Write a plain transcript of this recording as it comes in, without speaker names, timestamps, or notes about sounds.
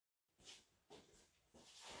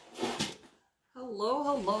Hello,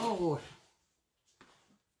 hello.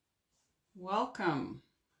 Welcome.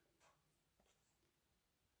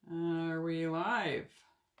 Are we live?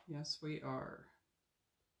 Yes, we are.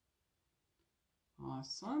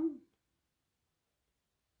 Awesome.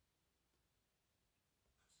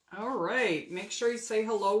 All right, make sure you say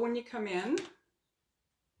hello when you come in.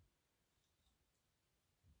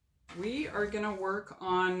 We are going to work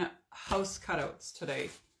on house cutouts today.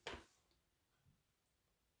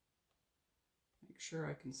 Make sure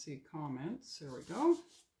I can see comments. There we go.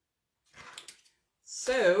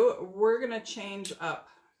 So we're going to change up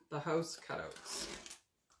the house cutouts.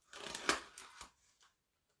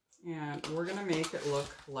 And we're going to make it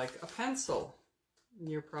look like a pencil.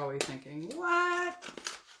 You're probably thinking, what?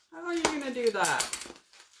 How are you going to do that?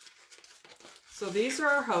 So these are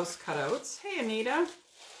our house cutouts. Hey, Anita.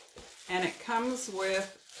 And it comes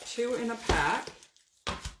with 2 in a pack.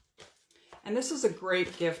 And this is a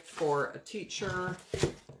great gift for a teacher,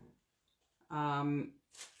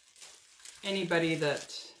 anybody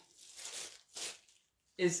that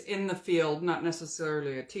is in the field, not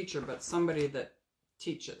necessarily a teacher, but somebody that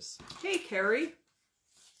teaches. Hey, Carrie.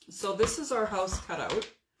 So this is our house cutout.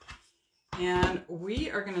 And we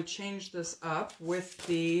are going to change this up with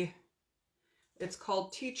it's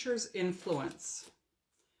called Teacher's Influence.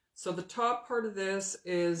 So the top part of this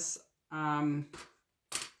is kind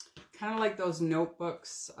of like those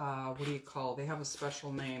notebooks. What do you call? They have a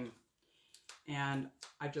special name. And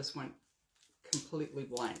I just went completely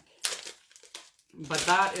blank. But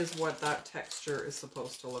that is what that texture is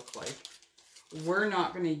supposed to look like. We're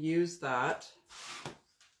not going to use that.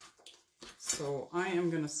 So I am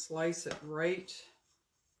going to slice it right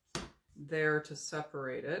there to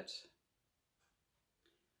separate it.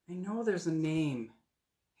 I know there's a name.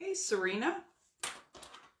 Hey, Serena.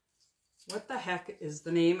 What the heck is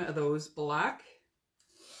the name of those black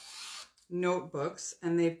notebooks?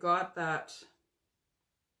 And they've got that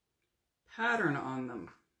pattern on them.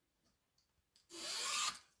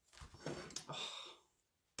 Oh.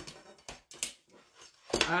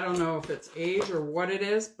 I don't know if it's age or what it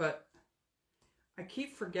is, but I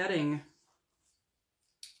keep forgetting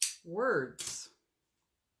words.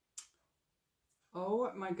 Oh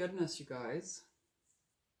my goodness, you guys.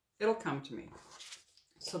 It'll come to me.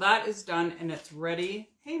 So that is done and it's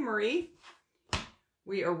ready. Hey, Marie.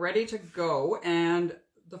 We are ready to go. And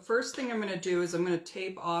the first thing I'm going to do is I'm going to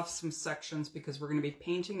tape off some sections because we're going to be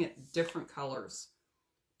painting it different colors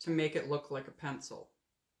to make it look like a pencil.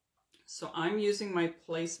 So I'm using my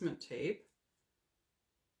placement tape.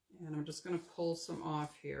 And I'm just going to pull some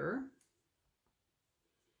off here.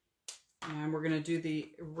 And we're going to do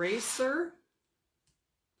the eraser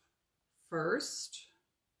first.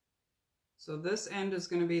 So this end is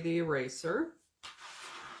going to be the eraser.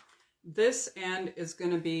 This end is going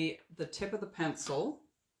to be the tip of the pencil.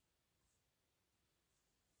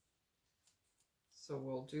 So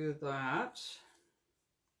we'll do that.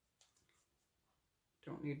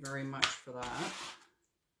 Don't need very much for that.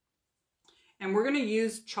 And we're going to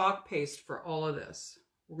use chalk paste for all of this.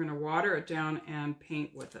 We're going to water it down and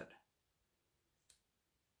paint with it.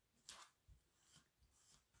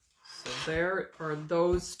 So there are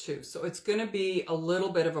those two. So it's going to be a little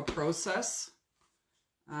bit of a process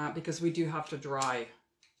because we do have to dry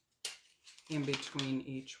in between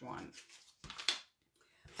each one.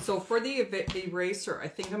 So for the eraser, I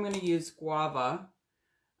think I'm going to use guava.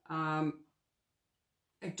 I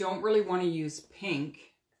don't really want to use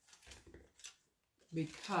pink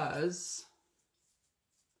because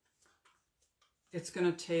it's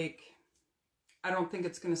going to take, I don't think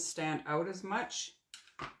it's going to stand out as much.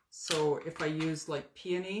 So if I use like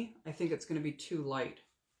peony, I think it's going to be too light.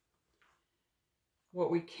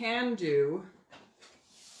 What we can do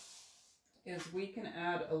is we can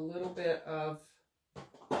add a little bit of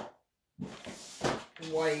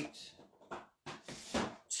white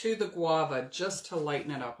to the guava just to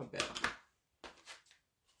lighten it up a bit.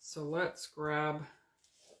 So let's grab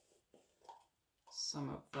some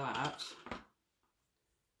of that. I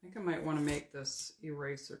think I might want to make this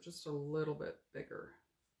eraser just a little bit bigger.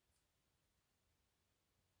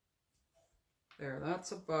 There,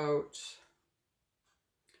 that's about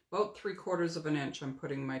 3/4 of an inch I'm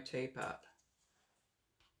putting my tape at.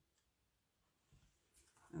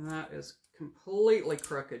 And that is completely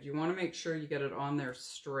crooked. You want to make sure you get it on there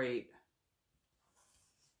straight.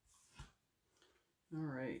 All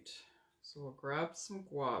right, so we'll grab some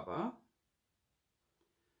guava.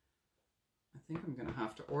 I think I'm going to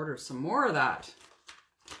have to order some more of that.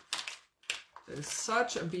 It is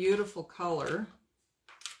such a beautiful color.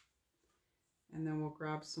 And then we'll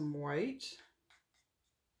grab some white.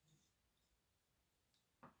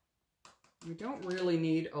 We don't really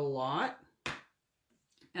need a lot.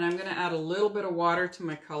 And I'm going to add a little bit of water to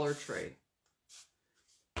my color tray,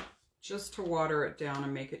 just to water it down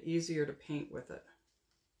and make it easier to paint with it.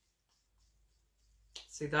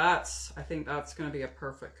 See, I think that's going to be a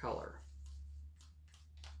perfect color.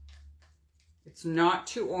 It's not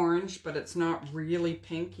too orange, but it's not really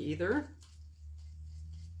pink either.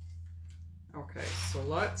 Okay, so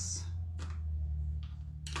let's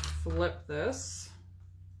flip this.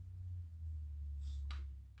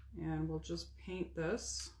 And we'll just paint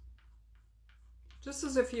this, just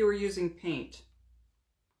as if you were using paint.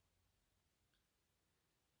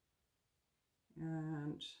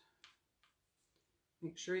 And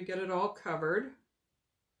make sure you get it all covered.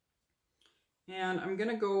 And I'm going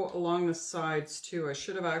to go along the sides too. I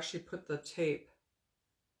should have actually put the tape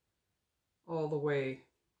all the way,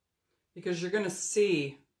 because you're going to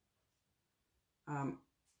see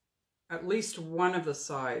at least one of the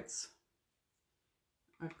sides.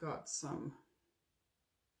 I've got some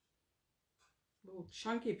little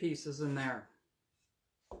chunky pieces in there.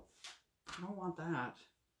 I don't want that.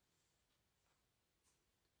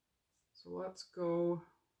 So let's go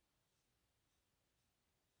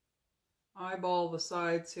eyeball the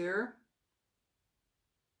sides here.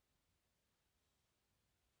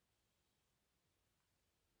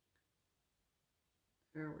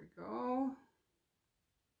 There we go.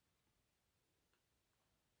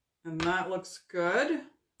 And that looks good.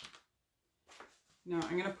 Now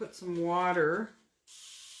I'm going to put some water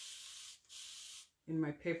in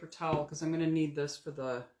my paper towel because I'm going to need this for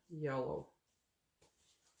the yellow.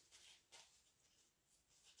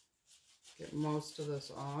 Get most of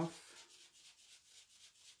this off.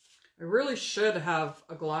 I really should have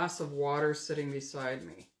a glass of water sitting beside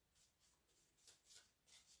me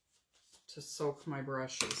to soak my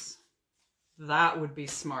brushes. That would be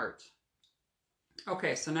smart.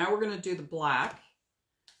 Okay, so now we're going to do the black.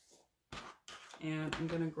 And I'm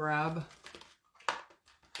going to grab a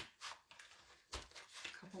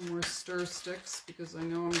couple more stir sticks because I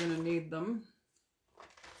know I'm going to need them.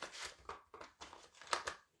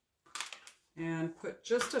 And put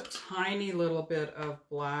just a tiny little bit of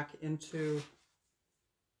black into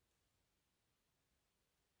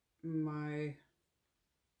my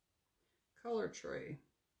color tray.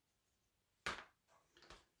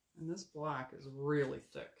 And this black is really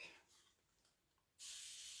thick.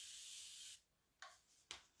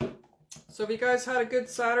 So have you guys had a good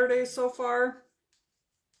Saturday so far?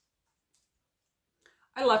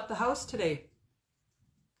 I left the house today.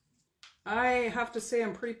 I have to say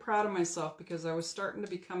I'm pretty proud of myself because I was starting to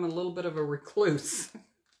become a little bit of a recluse.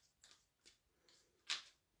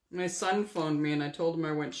 My son phoned me and I told him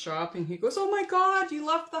I went shopping. He goes, "Oh my God, you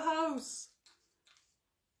left the house."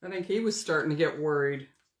 I think he was starting to get worried.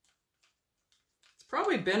 It's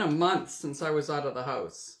probably been a month since I was out of the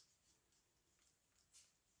house.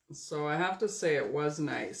 So I have to say it was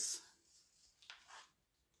nice.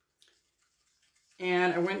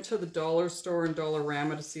 And I went to the dollar store in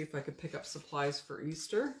Dollarama to see if I could pick up supplies for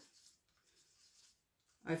Easter.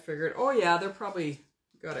 I figured, oh yeah, they're probably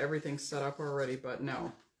got everything set up already, but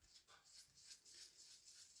no.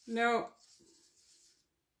 No,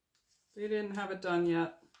 they didn't have it done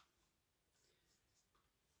yet,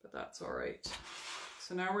 but that's all right.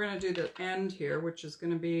 So now we're going to do the end here, which is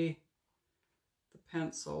going to be the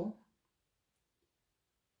pencil,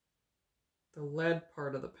 the lead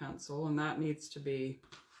part of the pencil, and that needs to be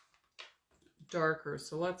darker.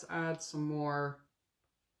 So let's add some more.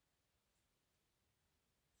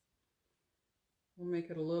 We'll make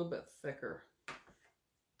it a little bit thicker.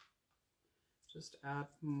 Just add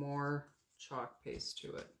more chalk paste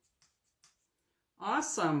to it.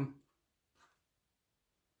 Awesome.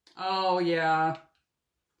 Oh yeah.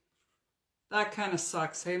 That kind of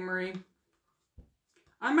sucks, hey Marie?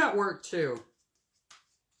 I'm at work too.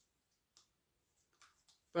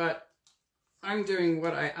 But I'm doing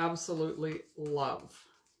what I absolutely love.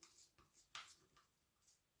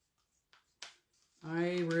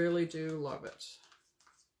 I really do love it.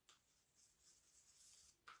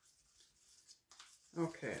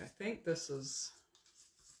 Okay, I think this is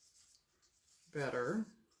better.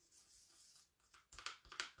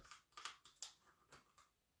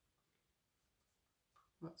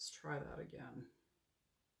 Let's try that again.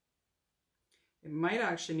 It might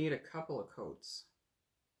actually need a couple of coats.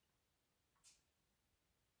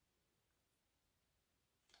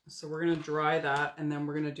 So we're going to dry that and then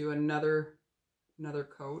we're going to do another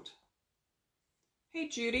coat. Hey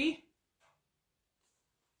Judy.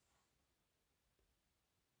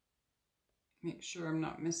 Make sure I'm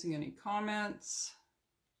not missing any comments.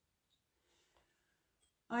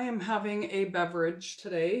 I am having a beverage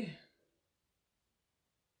today.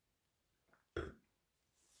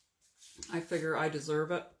 I figure I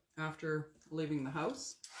deserve it after leaving the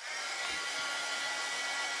house.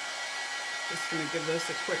 Just going to give this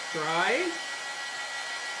a quick dry.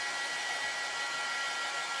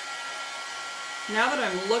 Now that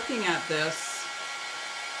I'm looking at this,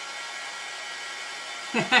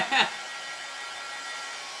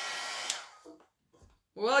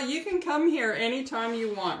 well, you can come here anytime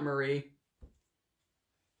you want, Marie.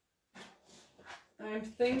 I'm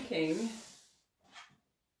thinking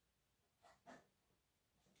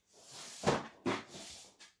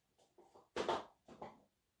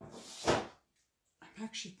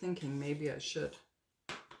maybe I should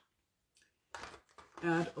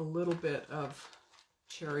add a little bit of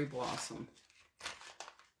cherry blossom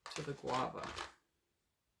to the guava,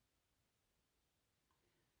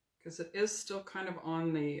 because it is still kind of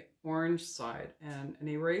on the orange side, and an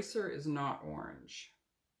eraser is not orange,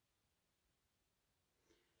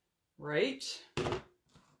 right?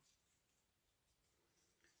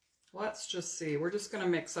 Let's just see. We're just going to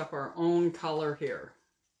mix up our own color here.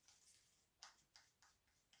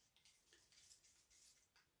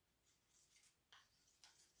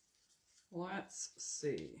 Let's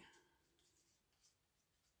see.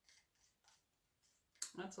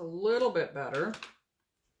 That's a little bit better.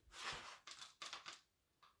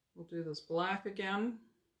 We'll do this black again.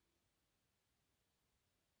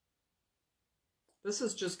 This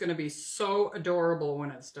is just going to be so adorable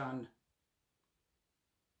when it's done.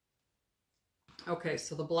 Okay,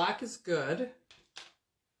 so the black is good.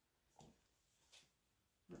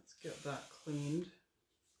 Let's get that cleaned.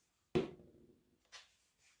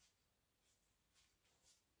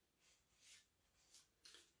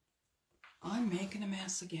 I'm making a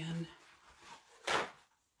mess again.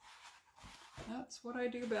 That's what I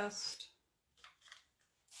do best.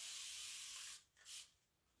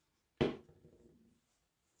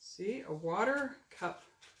 See, a water cup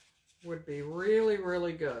would be really,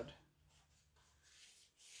 really good.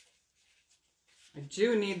 I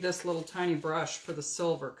do need this little tiny brush for the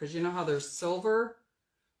silver, because you know how there's silver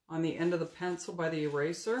on the end of the pencil by the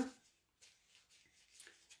eraser?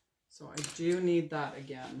 So I do need that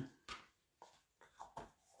again.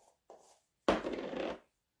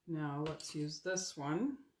 Now let's use this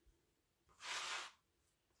one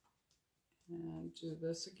and do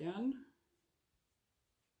this again.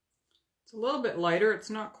 It's a little bit lighter. It's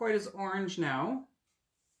not quite as orange now,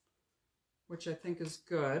 which I think is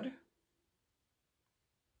good.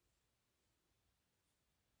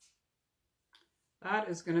 That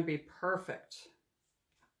is going to be perfect.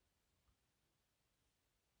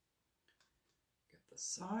 Get the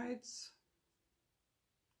sides.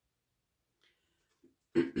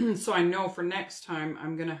 So I know for next time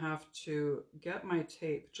I'm going to have to get my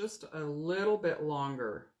tape just a little bit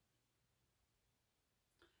longer.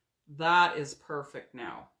 That is perfect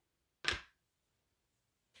now.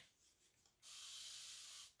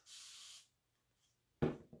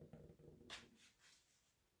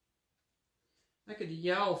 I could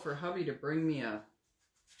yell for hubby to bring me a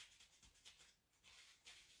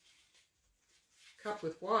cup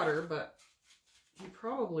with water, but he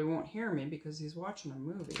probably won't hear me because he's watching a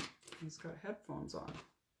movie. He's got headphones on.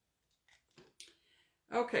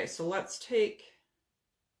 Okay, so let's take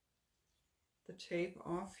the tape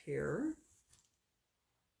off here.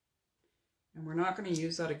 And we're not going to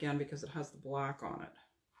use that again because it has the black on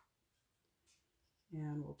it.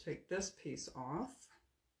 And we'll take this piece off.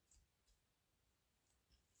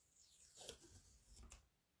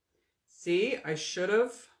 See, I should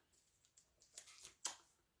have.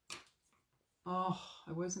 Oh,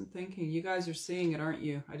 I wasn't thinking. You guys are seeing it, aren't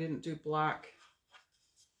you? I didn't do black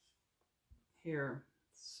here.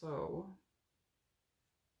 So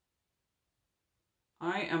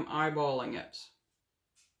I am eyeballing it.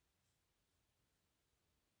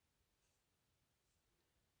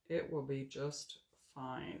 It will be just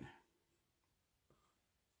fine.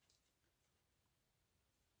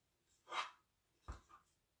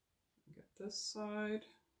 Get this side.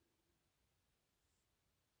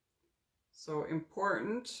 So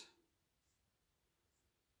important,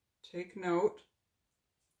 take note,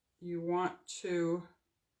 you want to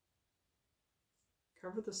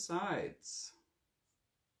cover the sides.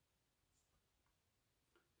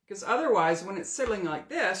 Because otherwise, when it's sitting like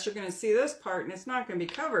this, you're going to see this part and it's not going to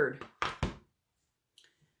be covered.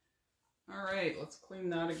 All right, let's clean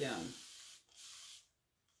that again.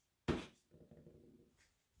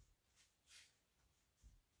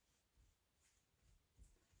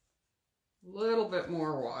 Little bit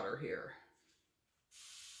more water here.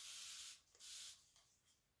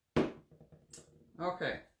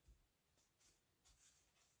 Okay.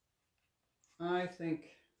 I think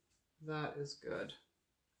that is good.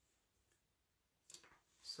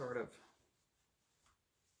 sort of.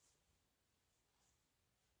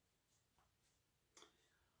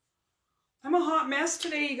 I'm a hot mess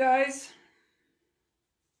today, you guys.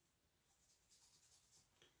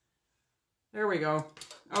 There we go.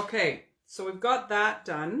 Okay, so we've got that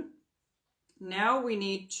done. Now we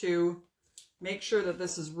need to make sure that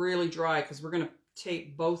this is really dry because we're going to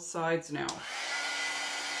tape both sides now.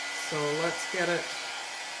 So let's get it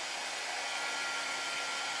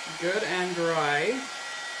good and dry.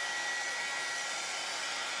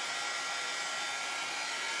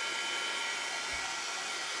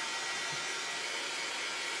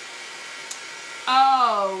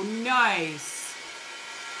 Oh, nice.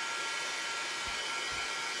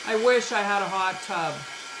 I wish I had a hot tub.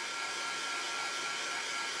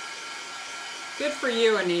 Good for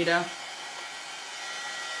you, Anita.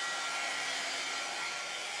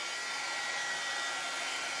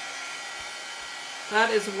 That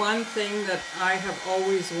is one thing that I have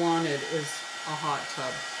always wanted, is a hot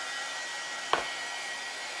tub.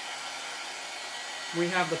 We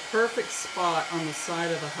have the perfect spot on the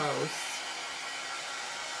side of the house.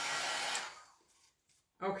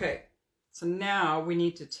 Okay, so now we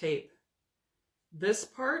need to tape this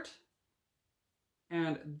part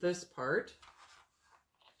and this part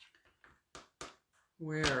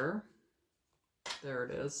where, there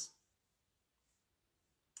it is.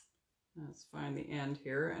 Let's find the end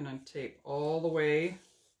here and I tape all the way.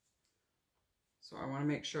 So I want to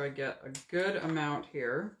make sure I get a good amount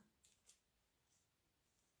here.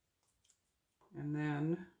 And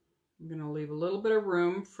then I'm going to leave a little bit of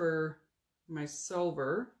room for my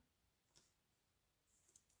silver.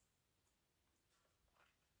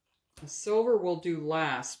 The silver will do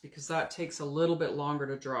last because that takes a little bit longer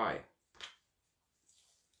to dry.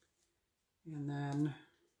 And then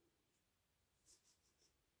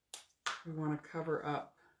we want to cover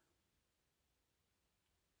up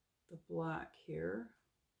the black here.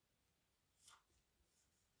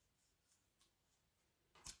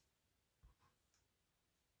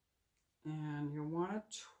 And you want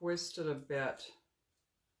to twist it a bit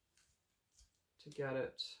to get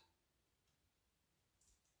it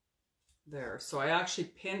there. So I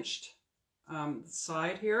actually pinched the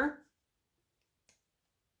side here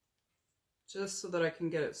just so that I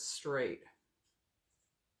can get it straight.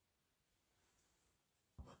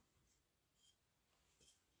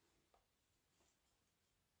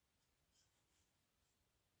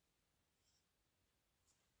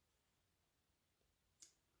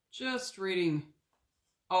 Just reading.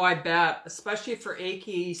 Oh, I bet, especially for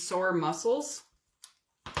achy, sore muscles.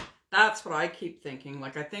 That's what I keep thinking.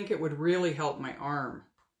 Like, I think it would really help my arm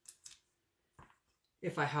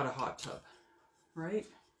if I had a hot tub, right?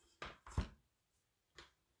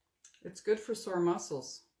 It's good for sore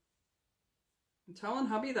muscles. I'm telling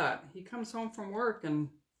hubby that. He comes home from work and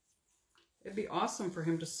it'd be awesome for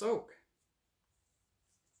him to soak.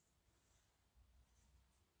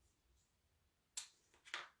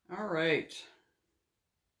 All right.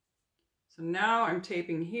 So now I'm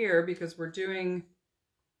taping here because we're doing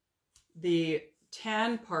the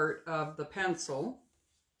tan part of the pencil.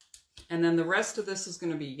 And then the rest of this is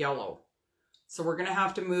going to be yellow. So we're going to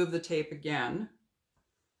have to move the tape again.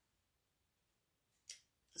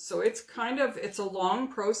 So it's it's a long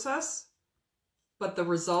process, but the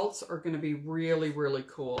results are going to be really, really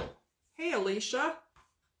cool. Hey, Alicia.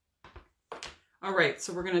 All right,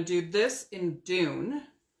 so we're going to do this in Dune.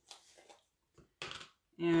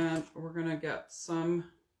 And we're going to get some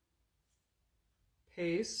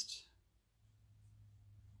paste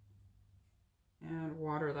and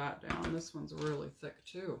water that down. This one's really thick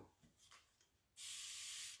too.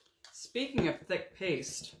 Speaking of thick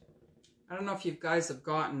paste, I don't know if you guys have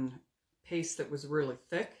gotten paste that was really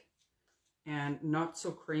thick and not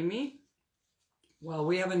so creamy. Well,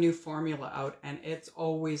 we have a new formula out and it's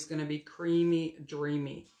always going to be creamy,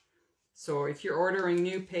 dreamy. So if you're ordering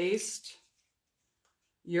new paste,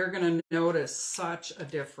 you're going to notice such a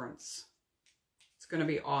difference. It's going to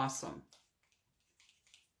be awesome.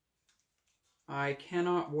 I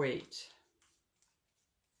cannot wait.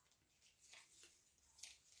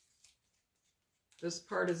 This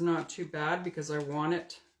part is not too bad because I want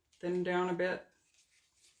it thinned down a bit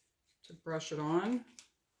to brush it on.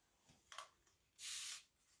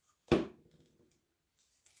 Give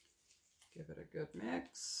it a good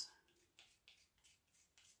mix.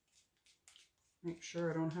 Make sure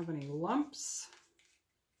I don't have any lumps.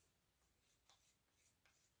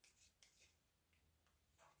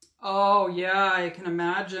 Oh yeah, I can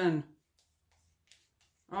imagine.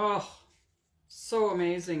 Oh, so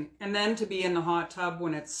amazing. And then to be in the hot tub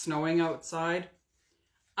when it's snowing outside.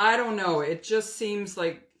 I don't know, it just seems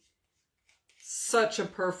like Such a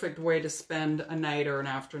perfect way to spend a night or an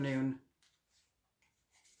afternoon.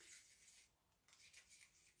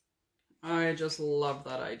 I just love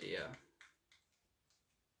that idea.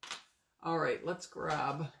 All right, let's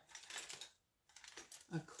grab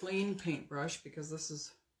a clean paintbrush because this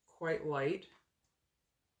is quite light.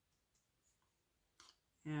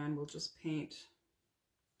 And we'll just paint.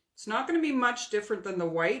 It's not going to be much different than the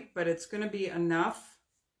white, but it's going to be enough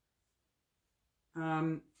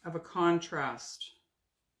of a contrast.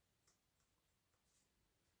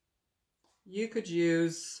 You could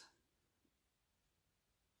use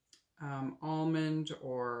almond,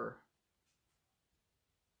 or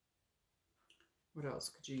what else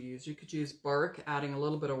could you use? You could use bark, adding a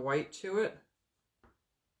little bit of white to it.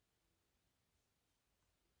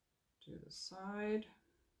 Do the side.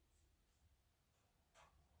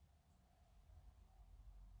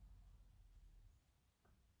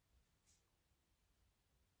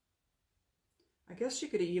 I guess you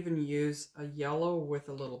could even use a yellow with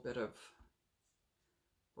a little bit of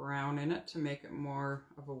brown in it to make it more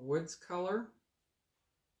of a woods color,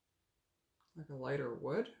 like a lighter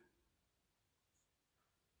wood.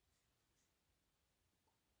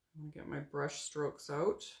 I'm going to get my brush strokes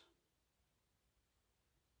out.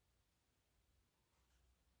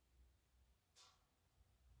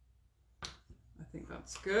 I think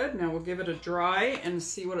that's good. Now we'll give it a dry and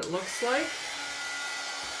see what it looks like.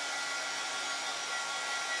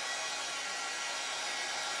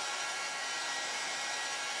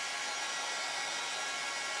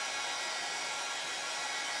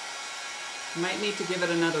 Might need to give it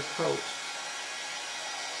another coat.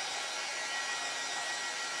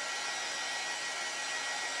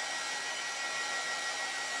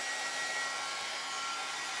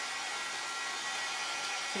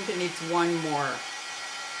 I think it needs one more.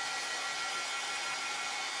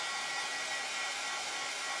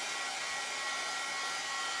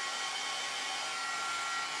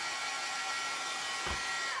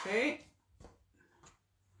 Okay.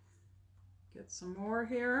 Get some more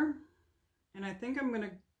here. And I think I'm going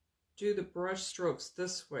to do the brush strokes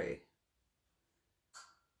this way.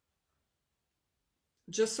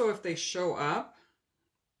 Just so if they show up,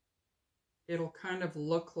 it'll kind of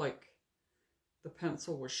look like the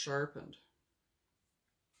pencil was sharpened.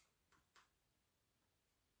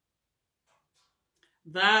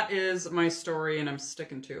 That is my story, and I'm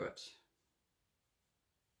sticking to it.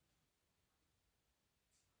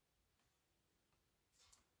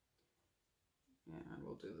 And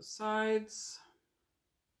we'll do the sides.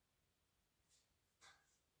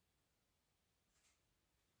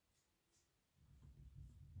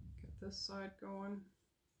 Get this side going.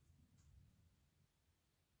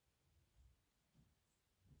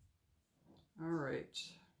 All right.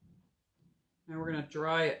 Now we're going to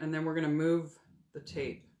dry it, and then we're going to move the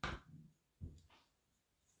tape.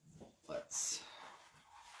 Let's...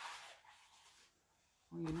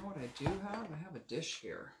 Well, you know what I do have? I have a dish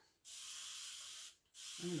here.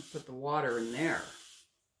 I'm going to put the water in there.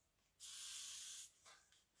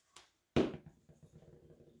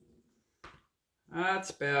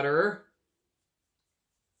 That's better.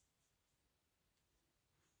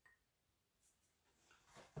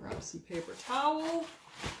 Grab some paper towel.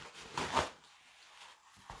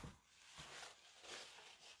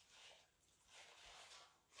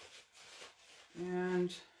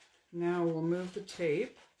 And now we'll move the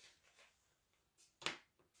tape.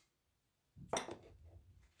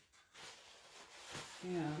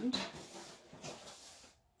 And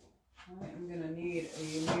I am going to need a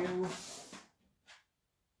new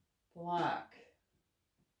black.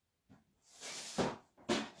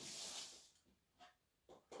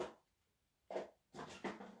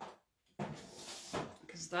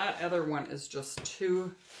 Because that other one is just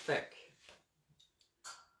too thick.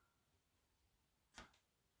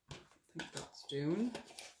 I think that's Dune.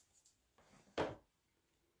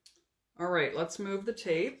 All right, let's move the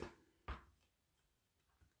tape.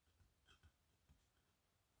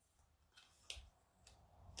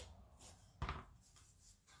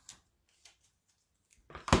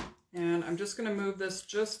 And I'm just going to move this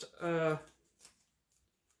just so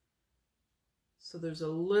there's a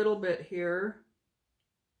little bit here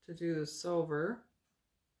to do the silver.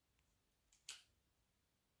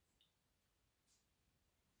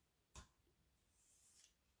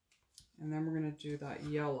 And then we're going to do that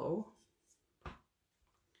yellow.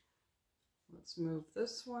 Let's move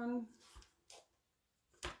this one.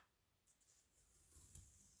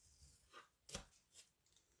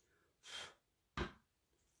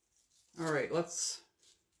 All right, let's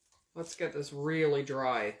get this really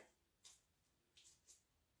dry.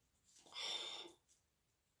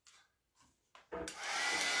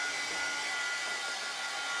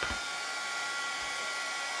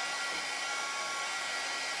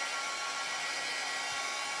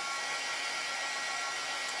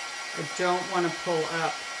 I don't want to pull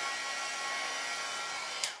up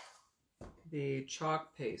the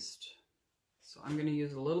chalk paste. So I'm going to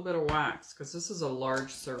use a little bit of wax because this is a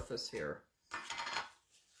large surface here.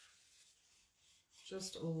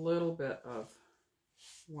 Just a little bit of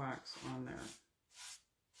wax on there.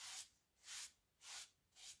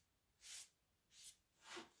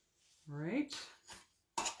 All right.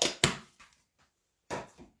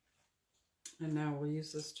 And now we'll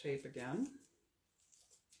use this tape again.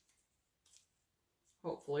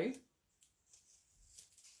 Hopefully.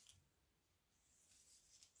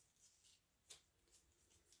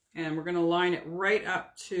 And we're going to line it right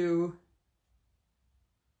up to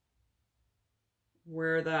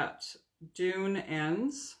where that dune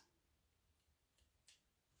ends.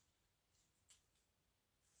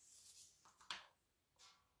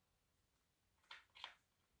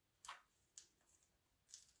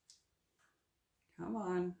 Come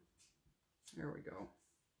on. There we go.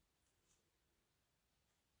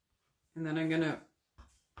 And then I'm going to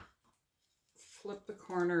flip the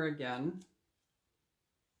corner again.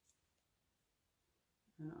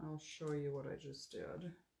 And I'll show you what I just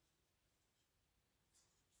did.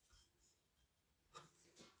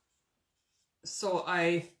 So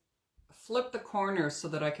I flipped the corner so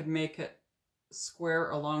that I could make it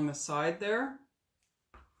square along the side there.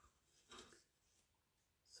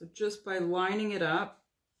 So just by lining it up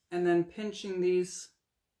and then pinching these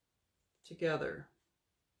together.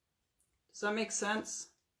 Does that make sense?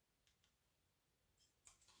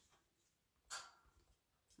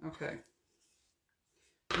 Okay.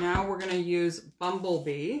 Now we're going to use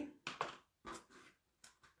Bumblebee,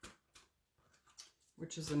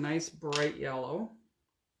 which is a nice bright yellow.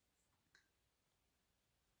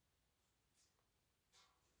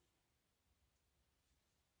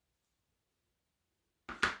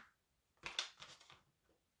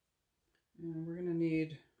 And we're going to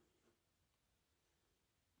need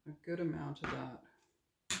a good amount of that.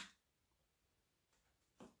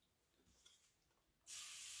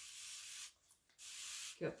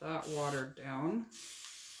 Get that watered down.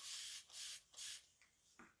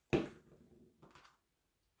 And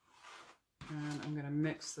I'm going to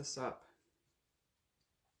mix this up.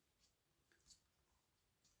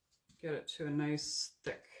 Get it to a nice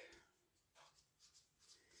thick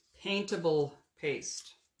paintable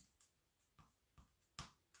paste.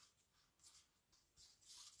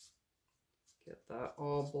 Get that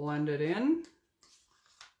all blended in.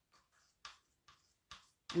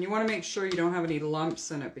 And you want to make sure you don't have any lumps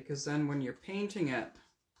in it, because then when you're painting it,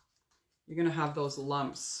 you're going to have those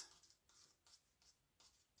lumps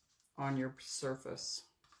on your surface.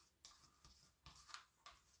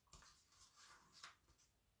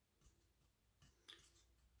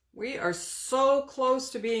 We are so close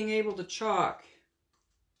to being able to chalk.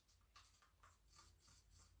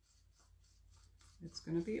 It's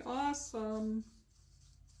going to be awesome.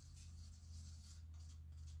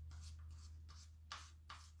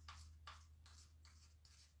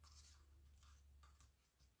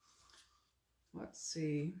 Let's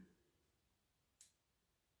see.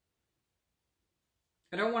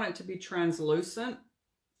 I don't want it to be translucent.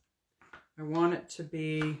 I want it to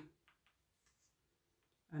be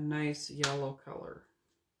a nice yellow color.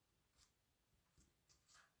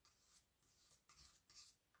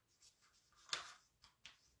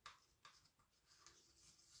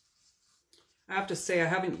 I have to say I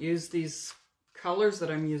haven't used these colors that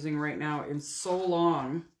I'm using right now in so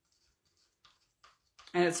long.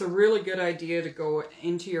 And it's a really good idea to go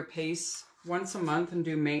into your paste once a month and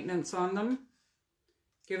do maintenance on them.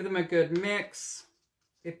 Give them a good mix.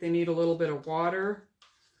 If they need a little bit of water,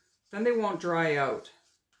 then they won't dry out.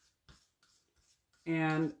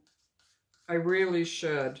 And I really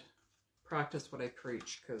should practice what I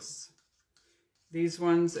preach, because these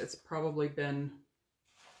ones, it's probably been,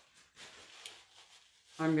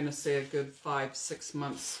 I'm going to say, a good 5-6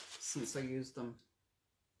 months since I used them.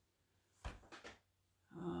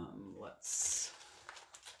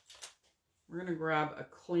 We're going to grab a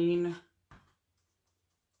clean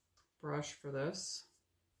brush for this.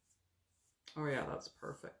 Oh yeah, that's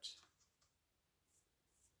perfect.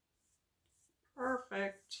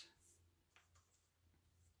 Perfect.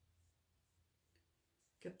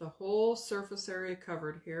 Get the whole surface area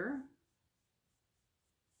covered here.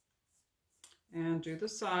 And do the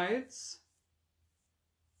sides.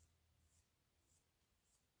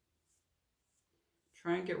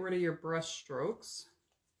 Try and get rid of your brush strokes.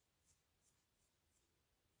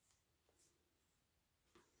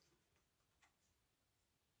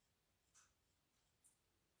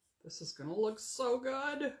 This is going to look so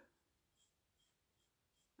good.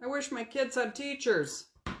 I wish my kids had teachers.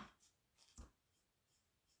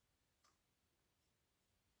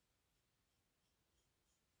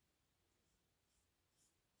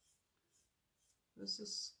 This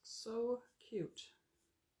is so cute.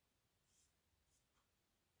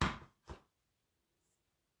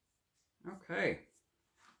 Okay.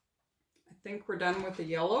 I think we're done with the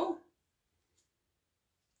yellow.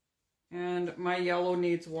 And my yellow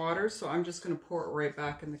needs water, so I'm just going to pour it right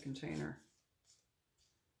back in the container.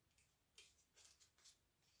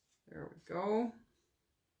 There we go.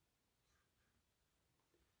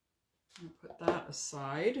 I'll put that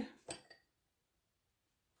aside.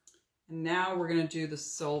 And now we're going to do the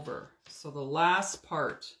silver. So the last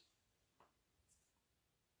part.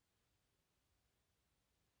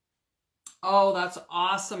 Oh, that's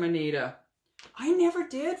awesome, Anita. I never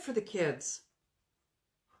did for the kids.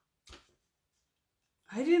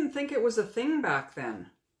 I didn't think it was a thing back then.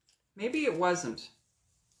 Maybe it wasn't.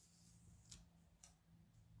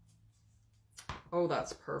 Oh,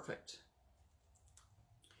 that's perfect.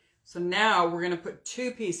 So now we're going to put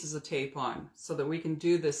 2 pieces of tape on so that we can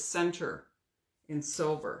do this center in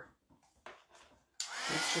silver.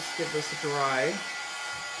 Let's just give this a dry.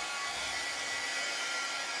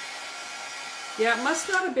 Yeah, it must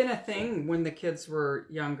not have been a thing when the kids were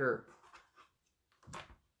younger.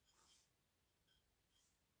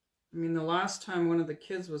 I mean, the last time one of the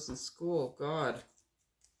kids was in school, God, it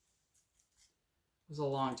was a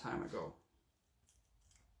long time ago.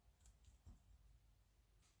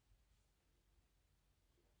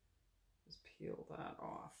 Just peel that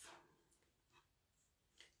off.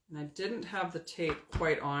 And I didn't have the tape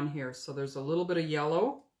quite on here, so there's a little bit of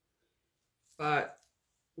yellow, but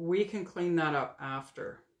we can clean that up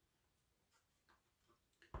after.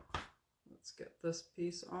 Let's get this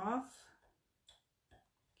piece off.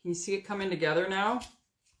 Can you see it coming together now?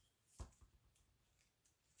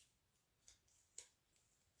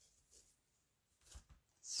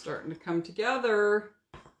 It's starting to come together.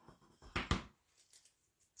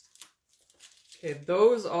 Okay,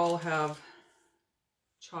 those all have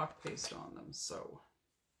chalk paste on them, so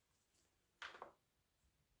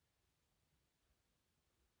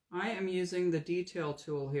I am using the detail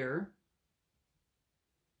tool here,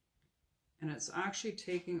 and it's actually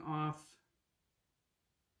taking off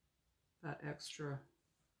that extra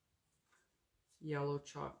yellow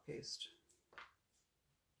chalk paste.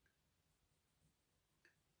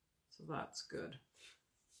 So that's good.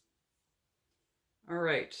 All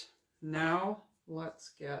right, now let's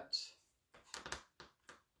get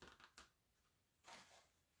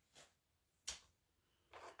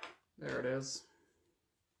there it is,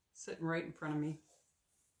 sitting right in front of me.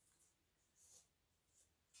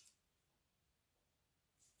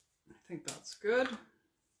 I think that's good.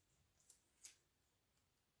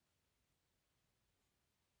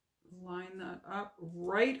 Line that up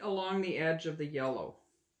right along the edge of the yellow.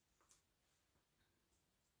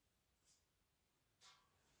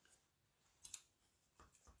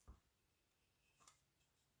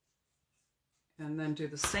 And then do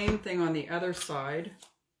the same thing on the other side.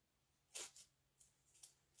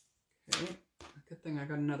 Okay, good thing I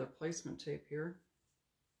got another placement tape here.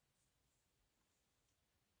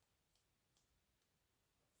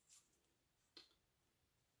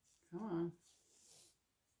 Come on.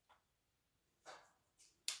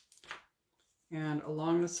 And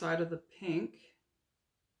along the side of the pink,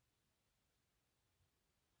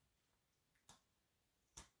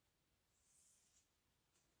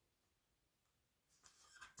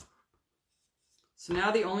 so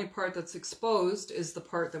now the only part that's exposed is the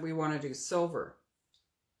part that we want to do silver.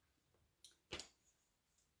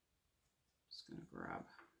 Just going to grab.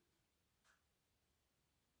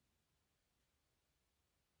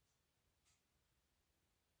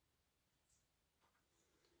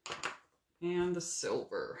 And the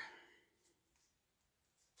silver.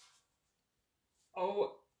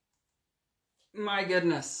 Oh my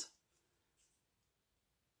goodness.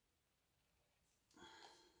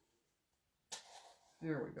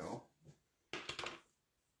 There we go.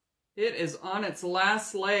 It is on its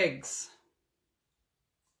last legs.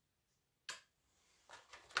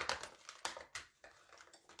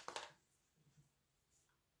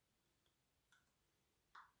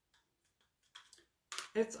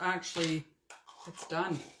 It's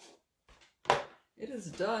done. It is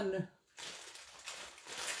done.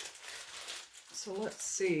 So let's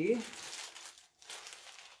see.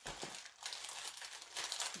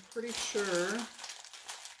 I'm pretty sure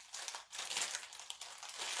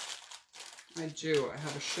I do. I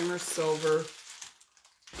have a shimmer silver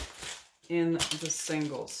in the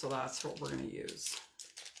singles, so that's what we're going to use.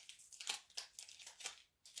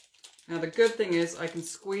 Now the good thing is I can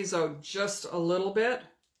squeeze out just a little bit,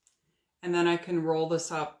 and then I can roll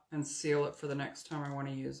this up and seal it for the next time I want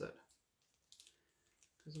to use it.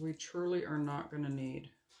 Because we truly are not going to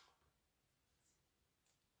need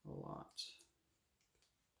a lot.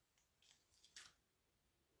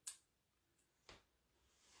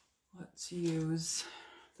 Let's use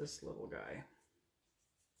this little guy.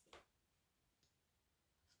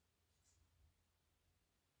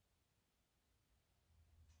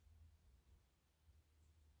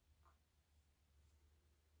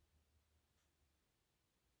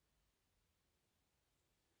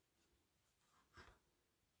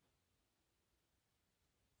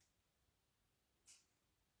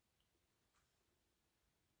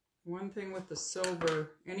 One thing with the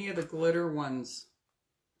silver, any of the glitter ones,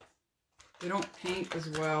 they don't paint as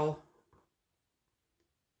well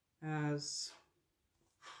as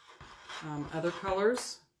other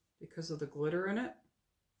colors because of the glitter in it.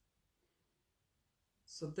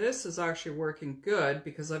 So this is actually working good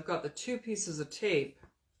because I've got the 2 pieces of tape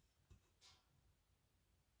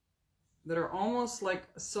that are almost like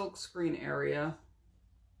a silk screen area,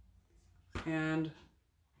 and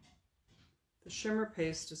the shimmer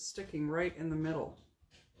paste is sticking right in the middle.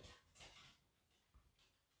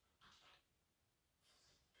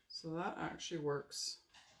 So that actually works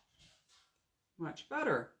much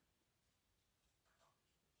better.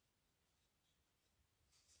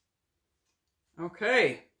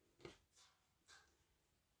 Okay,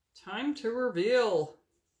 time to reveal.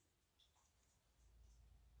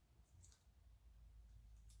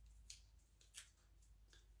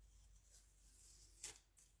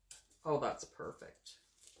 Oh, that's perfect.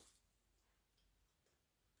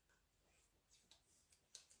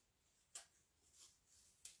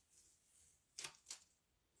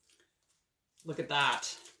 Look at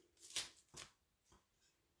that.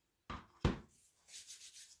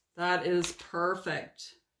 That is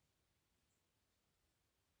perfect.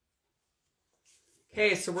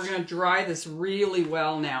 Okay, so we're going to dry this really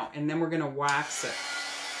well now, and then we're going to wax it.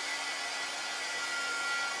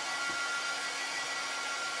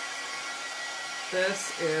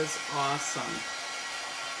 This is awesome.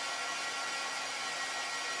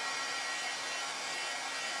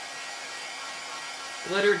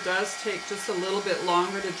 Glitter does take just a little bit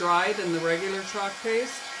longer to dry than the regular chalk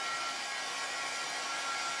paste.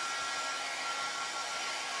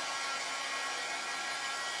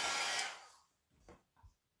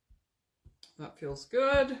 That feels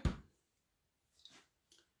good.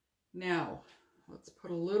 Now, let's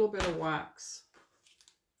put a little bit of wax.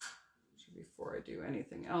 Before I do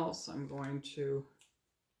anything else, I'm going to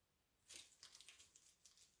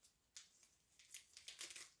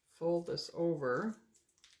fold this over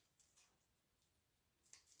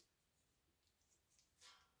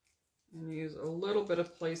and use a little bit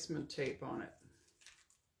of placement tape on it.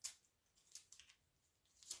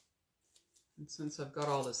 And since I've got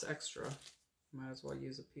all this extra, might as well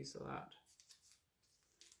use a piece of that.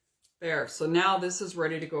 There, so now this is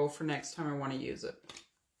ready to go for next time I want to use it.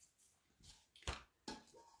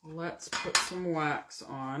 Let's put some wax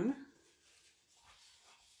on.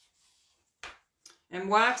 And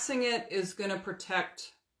waxing it is going to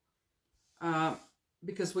protect,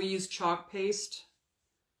 because we use chalk paste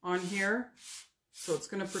on here, so it's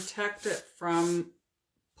going to protect it from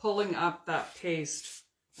pulling up that paste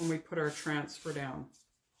when we put our transfer down.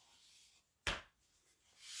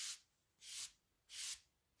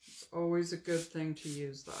 It's always a good thing to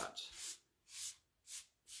use that.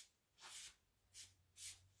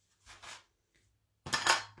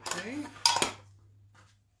 Okay.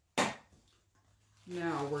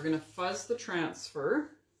 Now we're going to fuzz the transfer.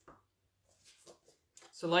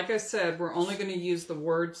 So like I said, we're only going to use the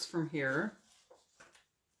words from here.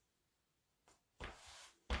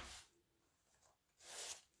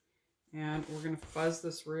 And we're going to fuzz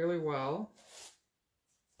this really well.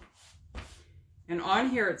 And on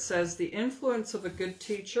here it says, the influence of a good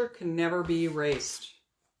teacher can never be erased.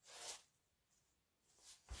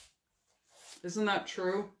 Isn't that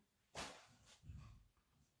true?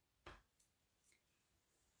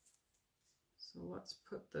 So let's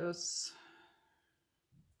put this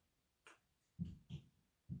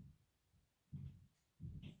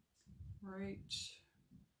right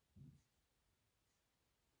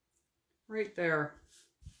there.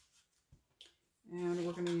 And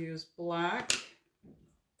we're going to use black.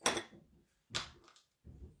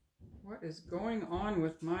 What is going on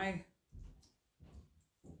with my...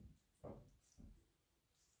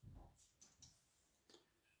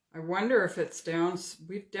 I wonder if it's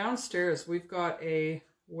downstairs we've got a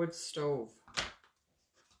wood stove.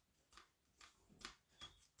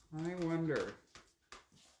 I wonder.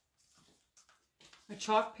 My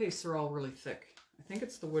chalk pastes are all really thick. I think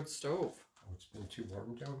it's the wood stove. Oh, it's been too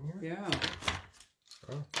warm down here? Yeah.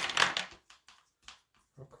 Oh.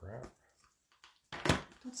 Oh, crap.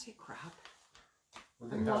 Don't say crap.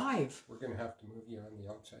 I'm live. We're gonna have to move you on the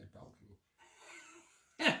outside balcony.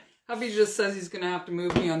 Hubby just says he's gonna have to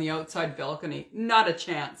move me on the outside balcony. Not a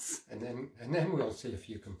chance. And then we'll see if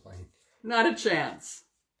you complain. Not a chance.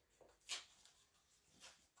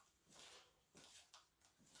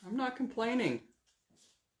 I'm not complaining.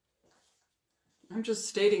 I'm just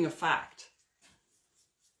stating a fact.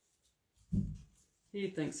 He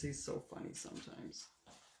thinks he's so funny sometimes.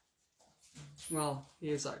 Well, he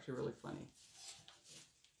is actually really funny.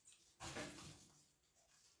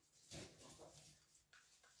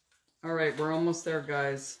 All right, we're almost there,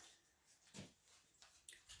 guys.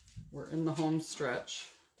 We're in the home stretch.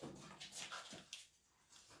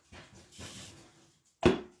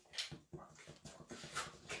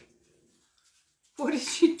 What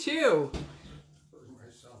did you do? Burn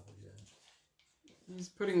myself again. He's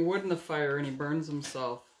putting wood in the fire and he burns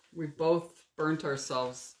himself. We both burnt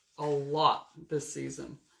ourselves a lot this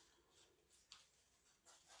season.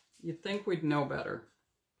 You'd think we'd know better.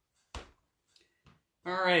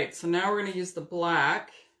 All right, so now we're going to use the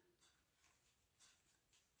black.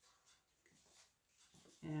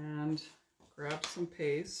 And grab some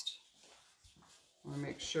paste. I want to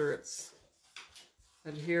make sure it's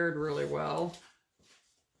adhered really well.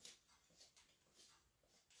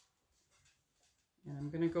 And I'm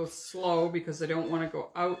going to go slow because I don't want to go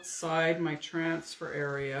outside my transfer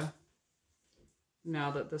area now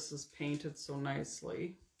that this is painted so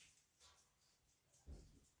nicely.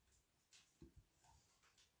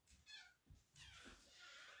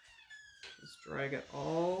 Just drag it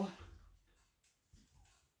all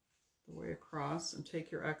the way across and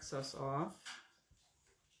take your excess off.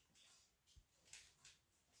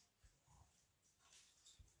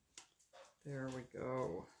 There we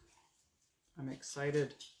go. I'm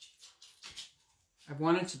excited. I've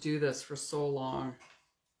wanted to do this for so long.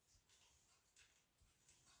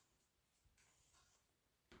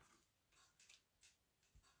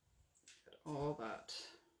 Get all that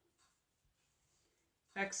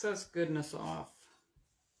excess goodness off.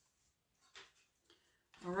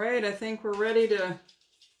 All right, I think we're ready to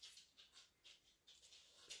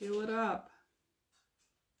peel it up.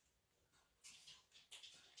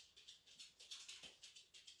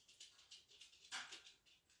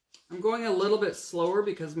 I'm going a little bit slower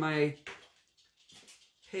because my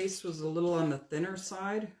paste was a little on the thinner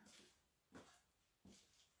side.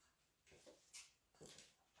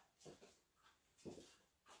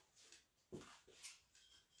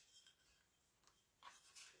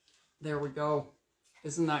 There we go.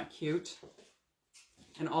 Isn't that cute?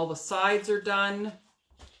 And all the sides are done.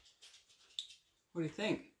 What do you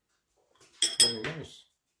think? Very nice.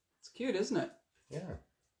 It's cute, isn't it? Yeah.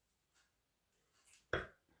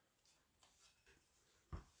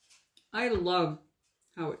 I love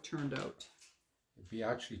how it turned out. It'd be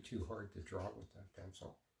actually too hard to draw with that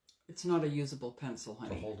pencil. It's not a usable pencil,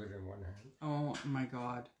 honey. To hold it in one hand. Oh my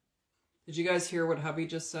God. Did you guys hear what hubby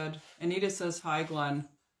just said? Anita says, hi, Glenn.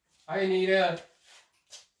 Hi, Anita.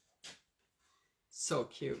 So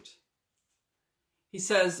cute. He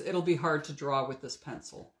says it'll be hard to draw with this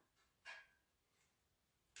pencil.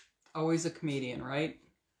 Always a comedian, right?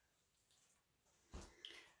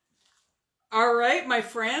 All right, my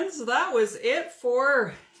friends, that was it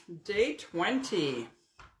for day 20.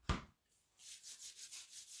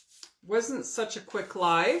 Wasn't such a quick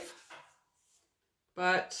live,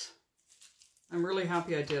 but I'm really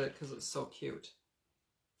happy I did it because it's so cute.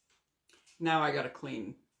 Now I got to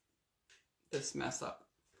clean this mess up.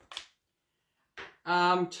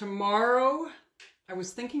 Tomorrow, I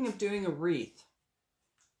was thinking of doing a wreath.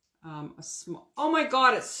 Oh my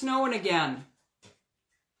God, it's snowing again.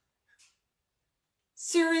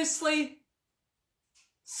 Seriously?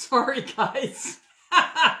 Sorry, guys.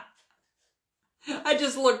 I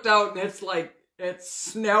just looked out and it's like, it's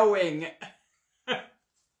snowing.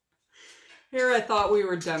 Here I thought we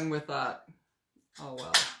were done with that. Oh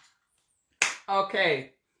well.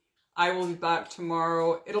 Okay. I will be back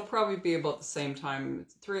tomorrow. It'll probably be about the same time.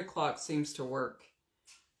 3 o'clock seems to work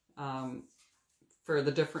for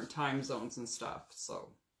the different time zones and stuff. So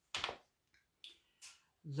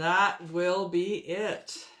that will be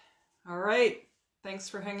it. All right. Thanks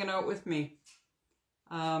for hanging out with me.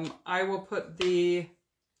 I will put the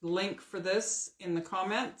link for this in the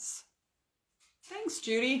comments. Thanks,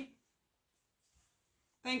 Judy.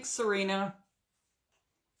 Thanks, Serena.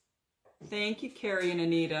 Thank you, Carrie and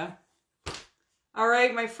Anita. All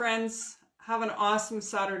right, my friends. Have an awesome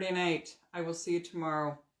Saturday night. I will see you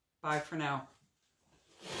tomorrow. Bye for now.